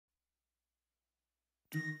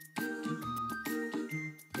You're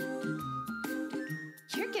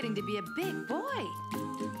getting to be a big boy.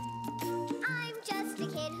 I'm just a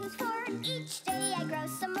kid who's 4. Each day I grow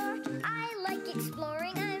some more. I like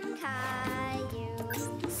exploring. I'm Caillou.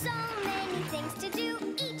 So many things to do.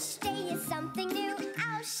 Each day is something new.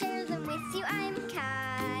 I'll share them with you. I'm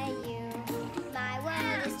Caillou. My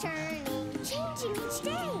world is turning, changing each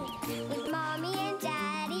day. With Mommy and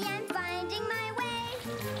Daddy, I'm finding my way.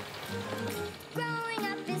 Growing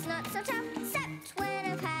up is not so tough, except when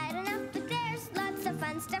I've had enough. But there's lots of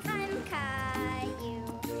fun stuff. I'm Caillou.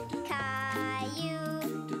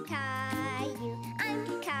 Caillou, Caillou,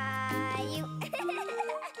 I'm Caillou.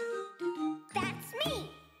 That's me.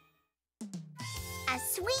 A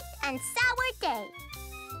sweet and sour day.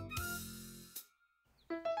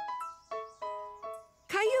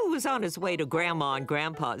 Caillou was on his way to Grandma and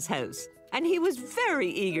Grandpa's house, and he was very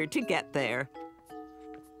eager to get there.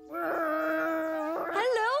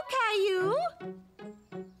 Hello, Caillou.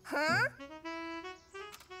 Huh?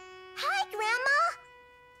 Hi, Grandma.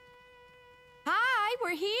 Hi,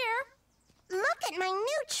 we're here. Look at my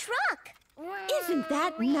new truck. Isn't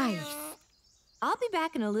that nice? I'll be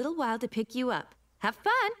back in a little while to pick you up. Have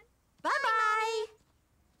fun. Bye-bye.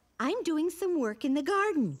 I'm doing some work in the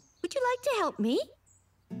garden. Would you like to help me?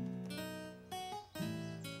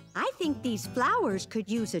 I think these flowers could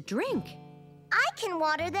use a drink. I can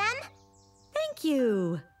water them. Thank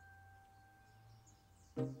you.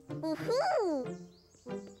 Woohoo!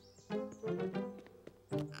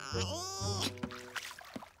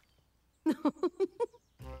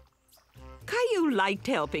 Caillou liked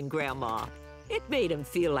helping Grandma. It made him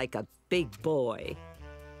feel like a big boy.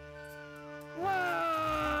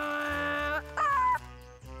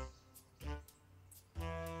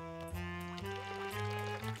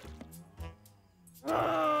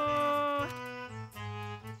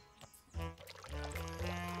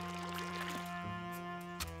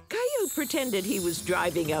 Caillou pretended he was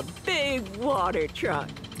driving a big water truck.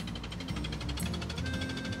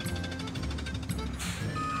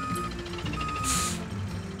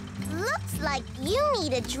 Looks like you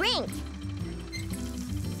need a drink.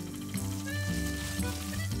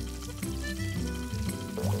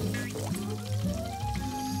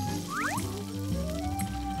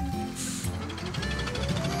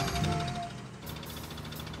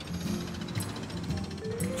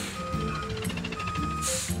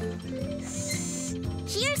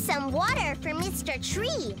 Here's some water for Mr.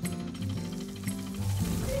 Tree.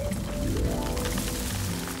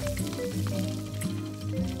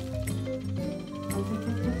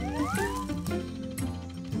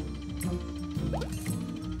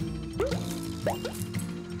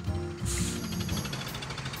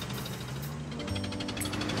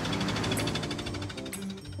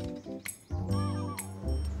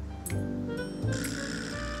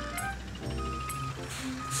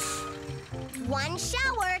 One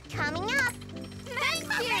shower coming up. Thank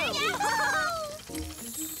you.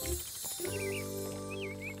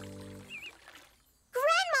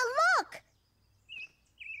 Grandma, look.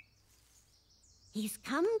 He's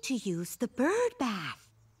come to use the bird bath.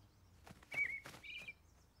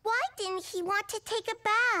 Why didn't he want to take a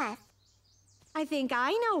bath? I think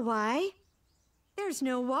I know why. There's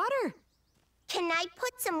no water. Can I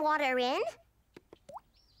put some water in?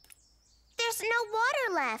 There's no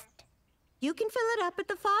water left. You can fill it up at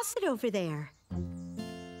the faucet over there.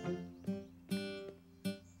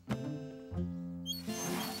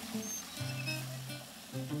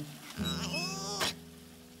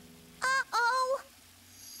 Uh-oh.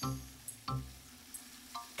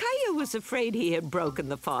 Caillou was afraid he had broken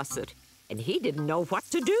the faucet, and he didn't know what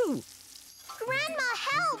to do. Grandma,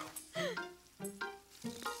 help!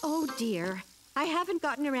 Oh dear, I haven't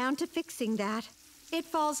gotten around to fixing that. It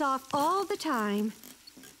falls off all the time.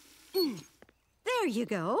 There you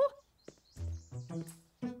go.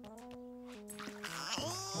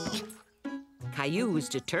 Caillou was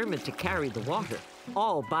determined to carry the water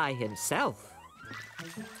all by himself.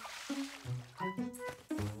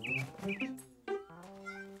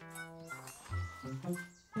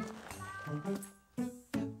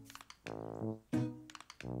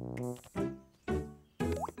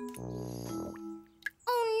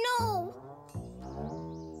 Oh no!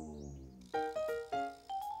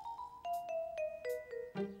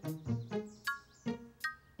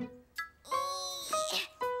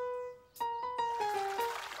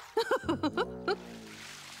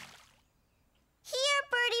 Here,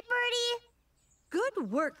 Birdie Birdie.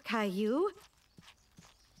 Good work, Caillou.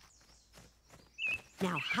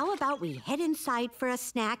 Now, how about we head inside for a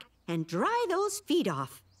snack and dry those feet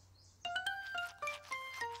off?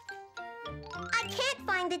 I can't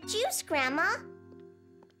find the juice, Grandma.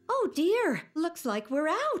 Oh dear, looks like we're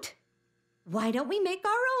out. Why don't we make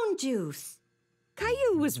our own juice?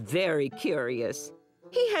 Caillou was very curious.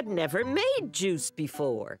 He had never made juice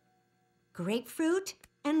before. Grapefruit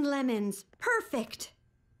and lemons, perfect.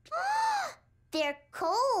 They're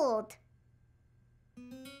cold.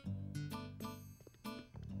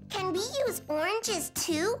 Can we use oranges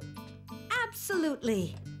too?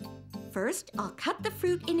 Absolutely. First, I'll cut the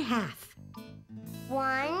fruit in half.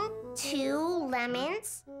 1, 2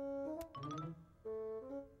 lemons.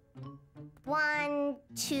 1,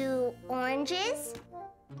 2 oranges.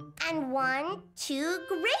 And 1, 2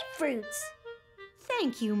 grapefruits.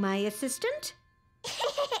 Thank you, my assistant.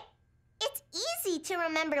 It's easy to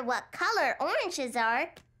remember what color oranges are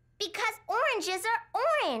because oranges are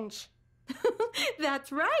orange.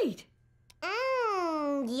 That's right.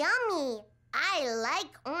 Yummy. I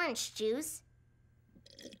like orange juice.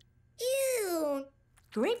 Ew.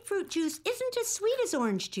 Grapefruit juice isn't as sweet as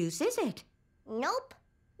orange juice, is it? Nope.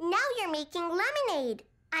 Now you're making lemonade.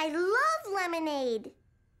 I love lemonade.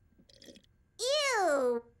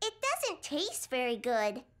 Ew. It doesn't taste very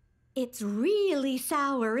good. It's really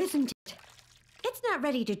sour, isn't it? It's not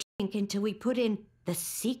ready to drink until we put in the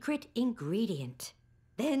secret ingredient.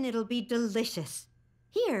 Then it'll be delicious.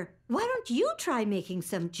 Here, why don't you try making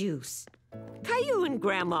some juice? Caillou and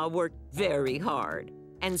Grandma worked very hard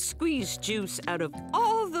and squeezed juice out of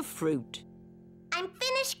all the fruit. I'm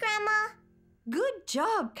finished, Grandma. Good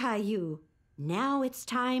job, Caillou. Now it's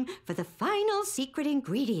time for the final secret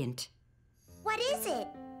ingredient. What is it?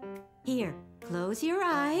 Here, close your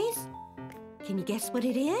eyes. Can you guess what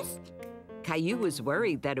it is? Caillou was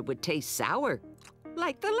worried that it would taste sour,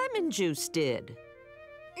 like the lemon juice did.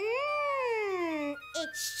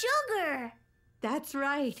 It's sugar. That's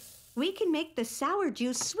right. We can make the sour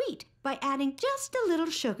juice sweet by adding just a little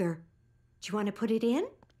sugar. Do you want to put it in?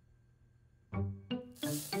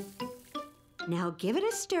 Now give it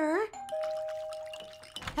a stir.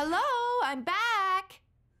 Hello, I'm back.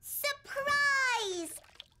 Surprise!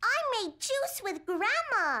 I made juice with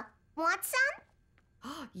Grandma. Want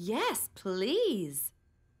some? Yes, please.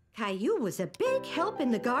 Caillou was a big help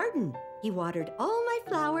in the garden. He watered all my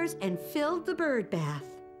flowers and filled the bird bath.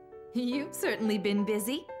 You've certainly been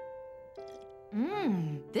busy.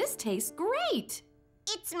 This tastes great.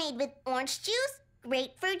 It's made with orange juice,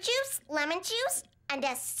 grapefruit juice, lemon juice, and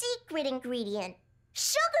a secret ingredient,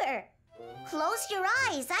 sugar. Close your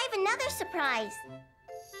eyes. I have another surprise.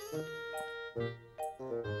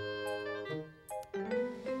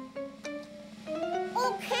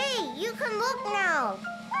 Okay, you can look now.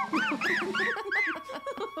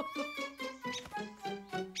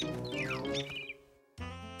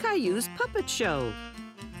 Caillou's puppet show.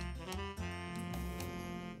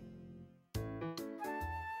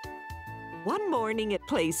 One morning at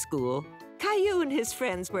playschool, Caillou and his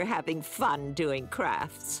friends were having fun doing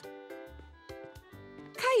crafts.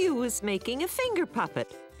 Caillou was making a finger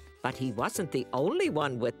puppet, but he wasn't the only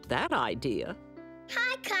one with that idea.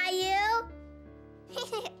 Hi, Caillou.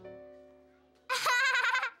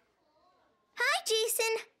 Hi,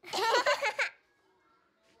 Jason.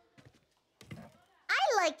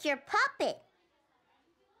 I like your puppet.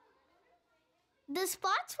 The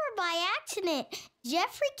spots were by accident.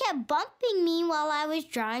 Jeffrey kept bumping me while I was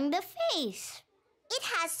drawing the face. It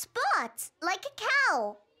has spots, like a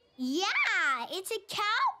cow. Yeah, it's a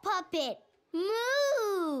cow puppet.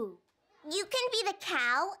 Moo! You can be the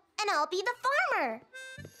cow, and I'll be the farmer.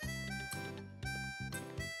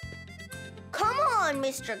 Come on,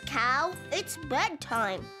 Mr. Cow. It's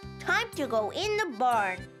bedtime. Time to go in the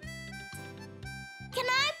barn. Can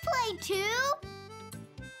I play too?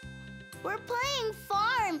 We're playing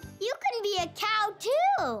farm. You can be a cow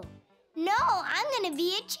too. No, I'm gonna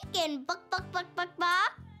be a chicken. Buck, buck, buck, buck,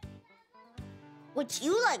 buck. Would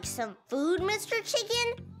you like some food, Mr.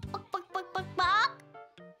 Chicken? Buck, buck, buck, buck, buck.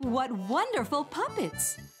 What wonderful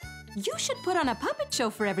puppets! You should put on a puppet show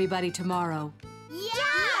for everybody tomorrow.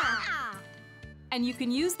 Yeah! And you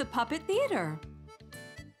can use the puppet theater.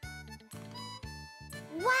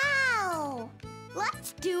 Wow!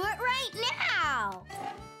 Let's do it right now!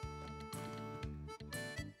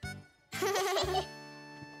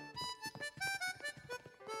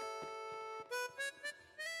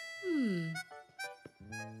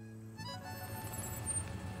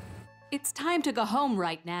 It's time to go home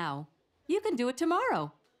right now. You can do it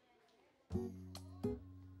tomorrow.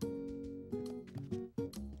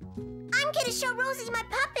 I'm gonna show Rosie my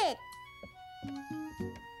puppet.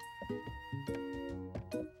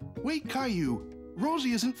 Wait, Caillou.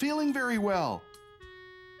 Rosie isn't feeling very well.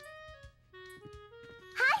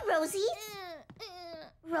 Hi, Rosie.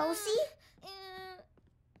 Rosie?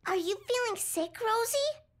 Are you feeling sick, Rosie?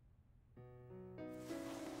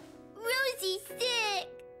 Rosie's sick.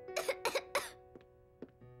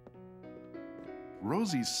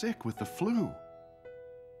 Rosie's sick with the flu.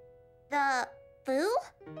 The flu?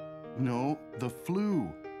 No, the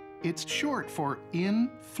flu. It's short for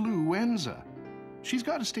influenza. She's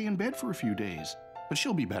got to stay in bed for a few days, but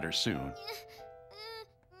she'll be better soon.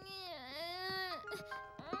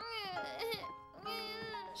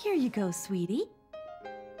 Here you go, sweetie.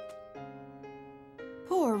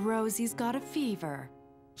 Poor Rosie's got a fever.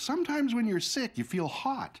 Sometimes when you're sick, you feel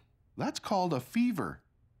hot. That's called a fever.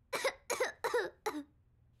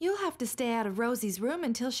 You'll have to stay out of Rosie's room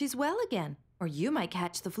until she's well again, or you might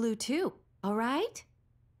catch the flu too, all right?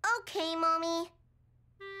 Okay, Mommy.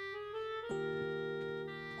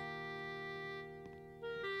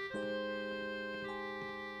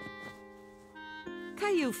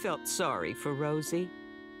 Caillou felt sorry for Rosie.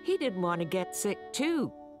 He didn't want to get sick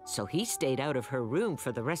too, so he stayed out of her room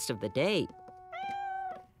for the rest of the day.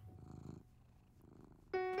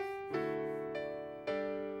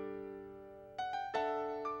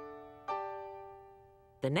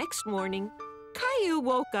 The next morning, Caillou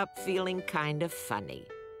woke up feeling kind of funny.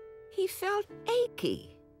 He felt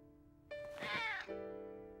achy.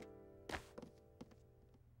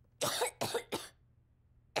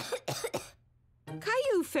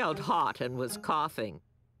 Caillou felt hot and was coughing,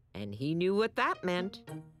 and he knew what that meant.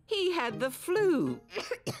 He had the flu.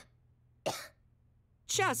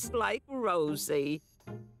 Just like Rosie.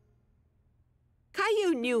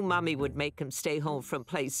 Caillou knew Mommy would make him stay home from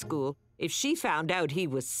play school if she found out he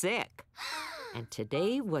was sick. And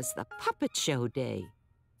today was the puppet show day.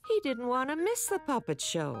 He didn't want to miss the puppet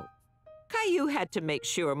show. Caillou had to make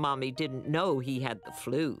sure Mommy didn't know he had the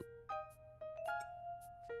flu.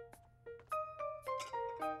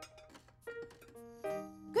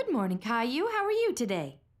 Good morning, Caillou. How are you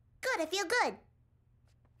today? Good, I feel good.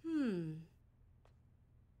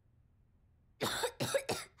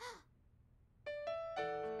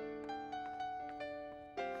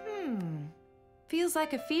 Feels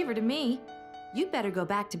like a fever to me. You'd better go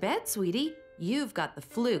back to bed, sweetie. You've got the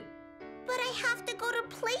flu. But I have to go to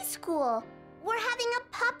play school. We're having a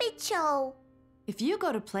puppet show. If you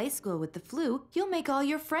go to play school with the flu, you'll make all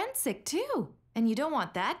your friends sick too. And you don't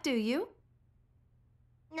want that, do you?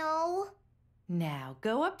 No. Now,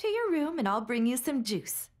 go up to your room and I'll bring you some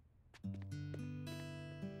juice.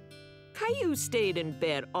 Caillou stayed in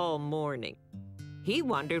bed all morning. He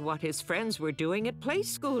wondered what his friends were doing at play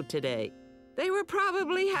school today. They were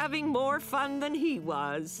probably having more fun than he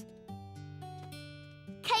was.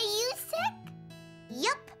 Caillou sick?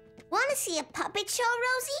 Yup. Want to see a puppet show,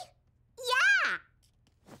 Rosie? Yeah!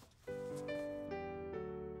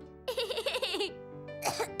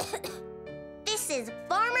 This is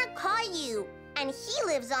Farmer Caillou, and he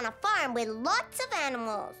lives on a farm with lots of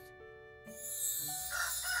animals.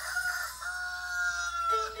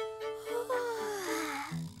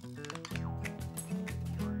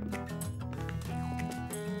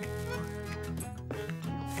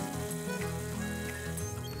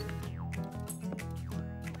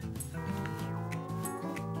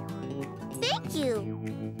 Thank you.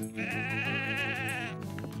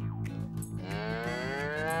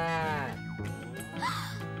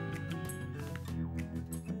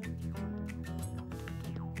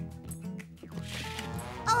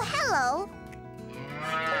 Oh, hello.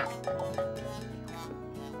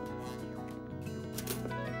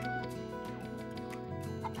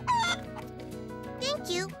 Thank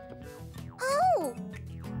you. Oh.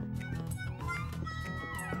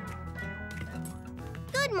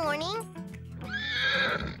 Good morning.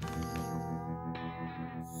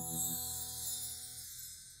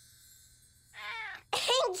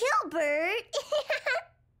 Gilbert.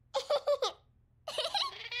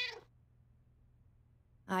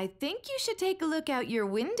 I think you should take a look out your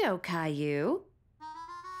window, Caillou.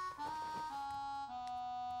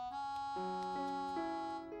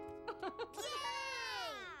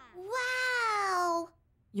 Wow.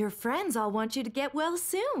 Your friends all want you to get well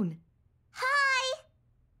soon. Hi.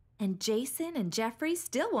 And Jason and Jeffrey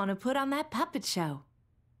still want to put on that puppet show.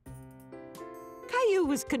 Caillou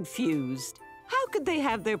was confused. How could they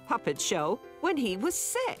have their puppet show when he was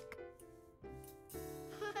sick?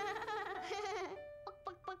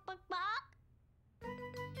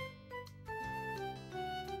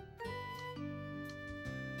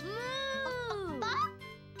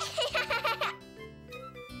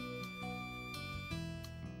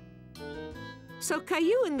 So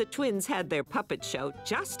Caillou and the twins had their puppet show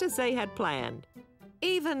just as they had planned,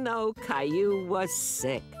 even though Caillou was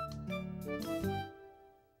sick.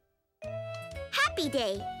 Happy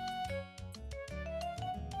Day.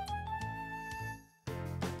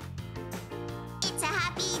 It's a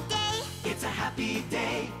happy day. It's happy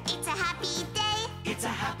day. It's a happy day. It's a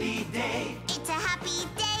happy day. It's a happy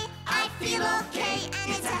day. I feel okay,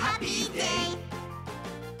 and it's a happy day.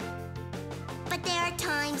 But there are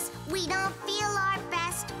times we don't feel our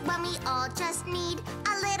best, when we all just need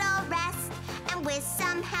a little rest. And with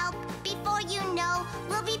some help, before you know,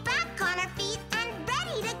 we'll be back on our feet and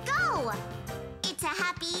ready to go. It's a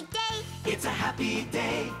happy day. It's a happy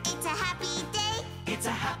day. It's a happy day. It's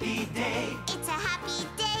a happy day. It's a happy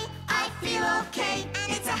day. I feel okay,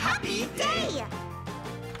 and it's a happy day.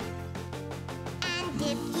 And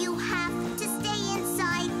if you have to stay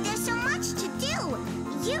inside, there's so much to do.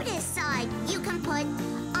 You decide. You can put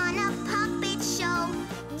on a puppet show.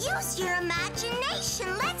 Use your imagination.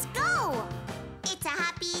 Let's go. It's a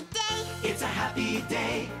happy day. It's a happy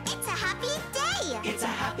day. It's a happy day. It's a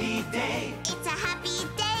happy day. It's a happy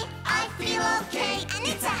day. I feel okay, and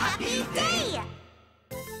it's a happy day.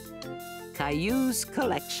 Caillou's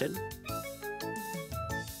collection.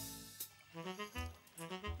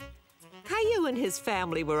 Caillou and his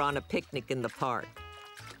family were on a picnic in the park.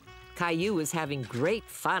 Caillou was having great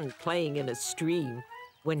fun playing in a stream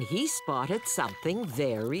when he spotted something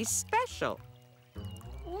very special.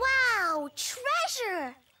 Wow,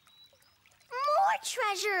 treasure! More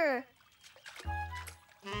treasure!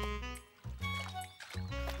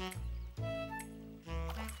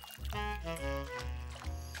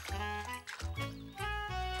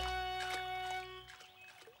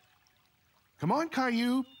 Come on,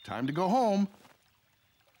 Caillou. Time to go home.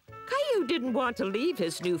 Caillou didn't want to leave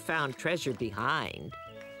his newfound treasure behind.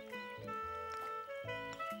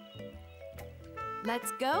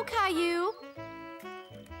 Let's go, Caillou.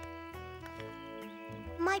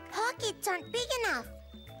 My pockets aren't big enough.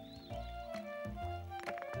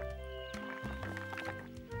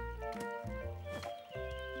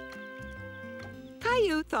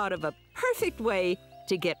 Caillou thought of a perfect way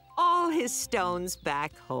to get all his stones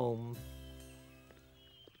back home.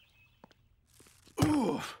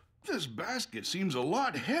 Oof, this basket seems a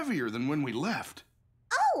lot heavier than when we left.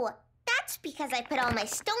 Oh, that's because I put all my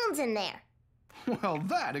stones in there. Well,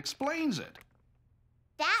 that explains it.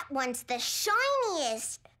 That one's the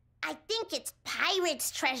shiniest. I think it's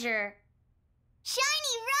pirate's treasure.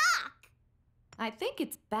 Shiny rock! I think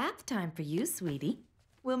it's bath time for you, sweetie.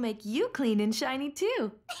 We'll make you clean and shiny,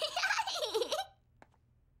 too.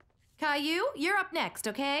 Caillou, you're up next,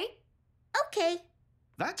 okay? Okay,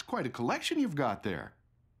 That's quite a collection you've got there.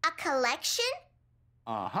 a collection?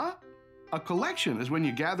 Uh-huh. A collection is when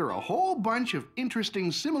you gather a whole bunch of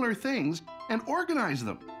interesting similar things and organize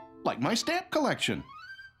them, like my stamp collection.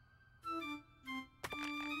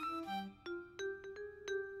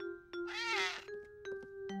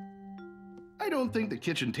 I don't think the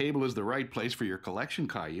kitchen table is the right place for your collection,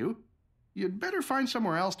 Caillou. You'd better find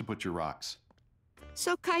somewhere else to put your rocks.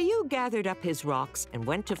 So Caillou gathered up his rocks and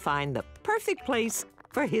went to find the perfect place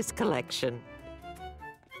for his collection.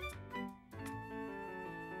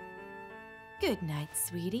 Good night,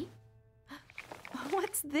 sweetie.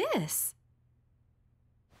 What's this?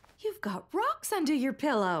 You've got rocks under your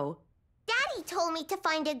pillow. Daddy told me to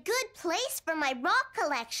find a good place for my rock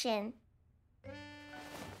collection.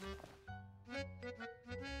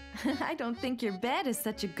 I don't think your bed is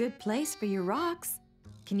such a good place for your rocks.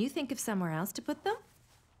 Can you think of somewhere else to put them?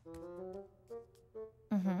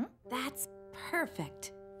 Mm-hmm. That's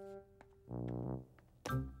perfect.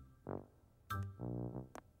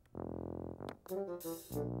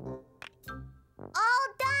 All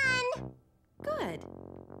done! Good.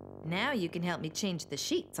 Now you can help me change the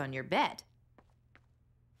sheets on your bed.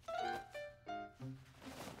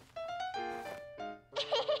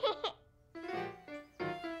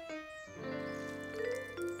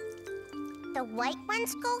 The white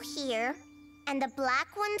ones go here, and the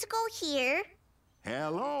black ones go here.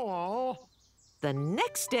 Hello, all. The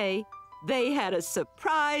next day, they had a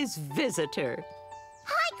surprise visitor.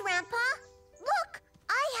 Hi, Grandpa. Look,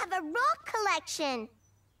 I have a rock collection.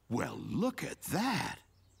 Well, look at that.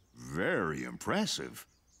 Very impressive.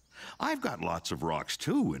 I've got lots of rocks,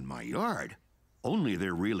 too, in my yard. Only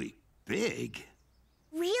they're really big.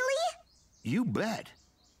 Really? You bet.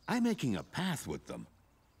 I'm making a path with them.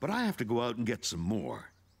 But I have to go out and get some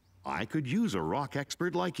more. I could use a rock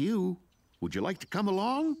expert like you. Would you like to come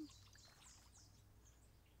along?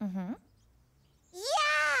 Mm-hmm.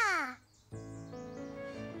 Yeah!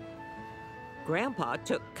 Grandpa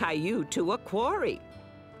took Caillou to a quarry,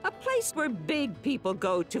 a place where big people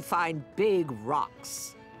go to find big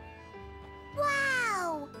rocks.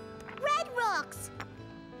 Wow! Red rocks!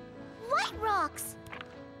 White rocks!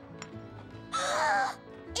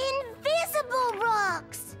 Invisible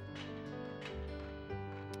rocks!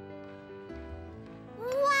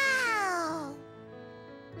 Wow!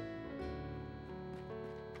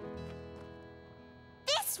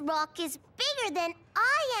 rock is bigger than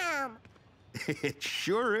I am. It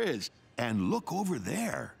sure is. And look over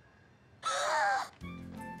there.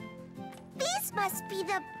 These must be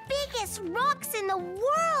the biggest rocks in the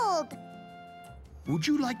world. Would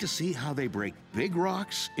you like to see how they break big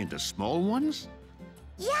rocks into small ones?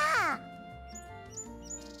 Yeah.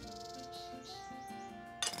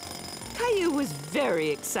 Caillou was very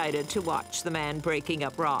excited to watch the man breaking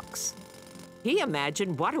up rocks. He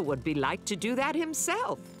imagined what it would be like to do that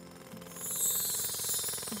himself.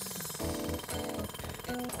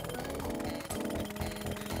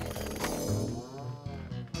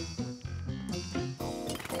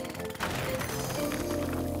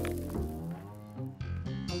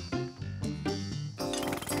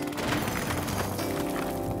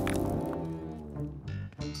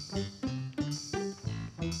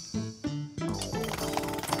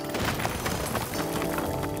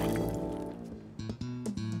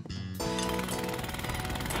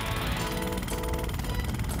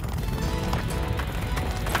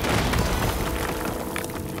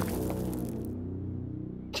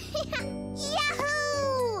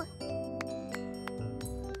 Yahoo!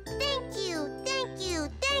 Thank you, thank you,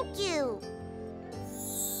 thank you.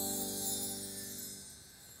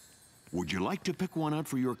 Would you like to pick one out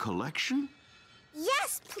for your collection?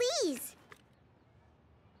 Yes, please.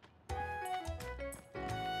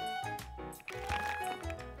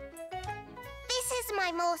 This is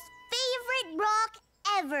my most favorite rock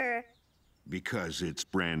ever. Because it's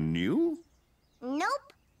brand new?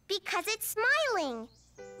 Nope, because it's smiling.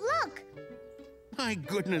 Look. My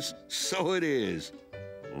goodness, so it is.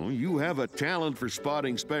 Oh, you have a talent for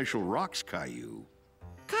spotting special rocks, Caillou.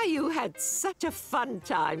 Caillou had such a fun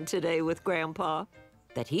time today with Grandpa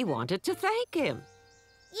that he wanted to thank him.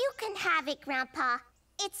 You can have it, Grandpa.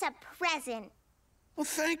 It's a present. Well,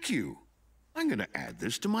 thank you. I'm going to add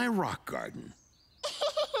this to my rock garden.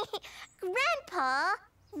 Grandpa,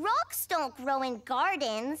 rocks don't grow in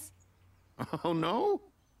gardens. Oh, no?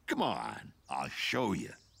 Come on, I'll show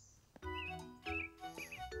you.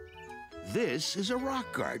 This is a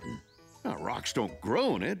rock garden. Now, rocks don't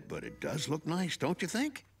grow in it, but it does look nice, don't you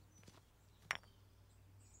think?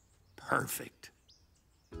 Perfect.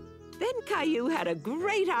 Then Caillou had a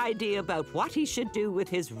great idea about what he should do with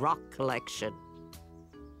his rock collection.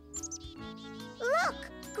 Look,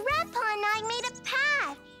 Grandpa and I made a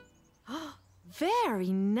path.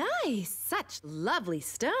 Very nice. Such lovely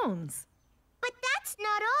stones. But that's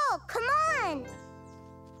not all. Come on.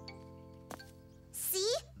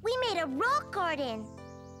 See? We made a rock garden.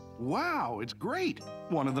 Wow, it's great.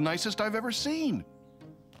 One of the nicest I've ever seen.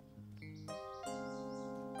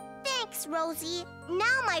 Thanks, Rosie.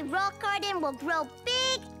 Now my rock garden will grow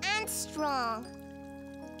big and strong.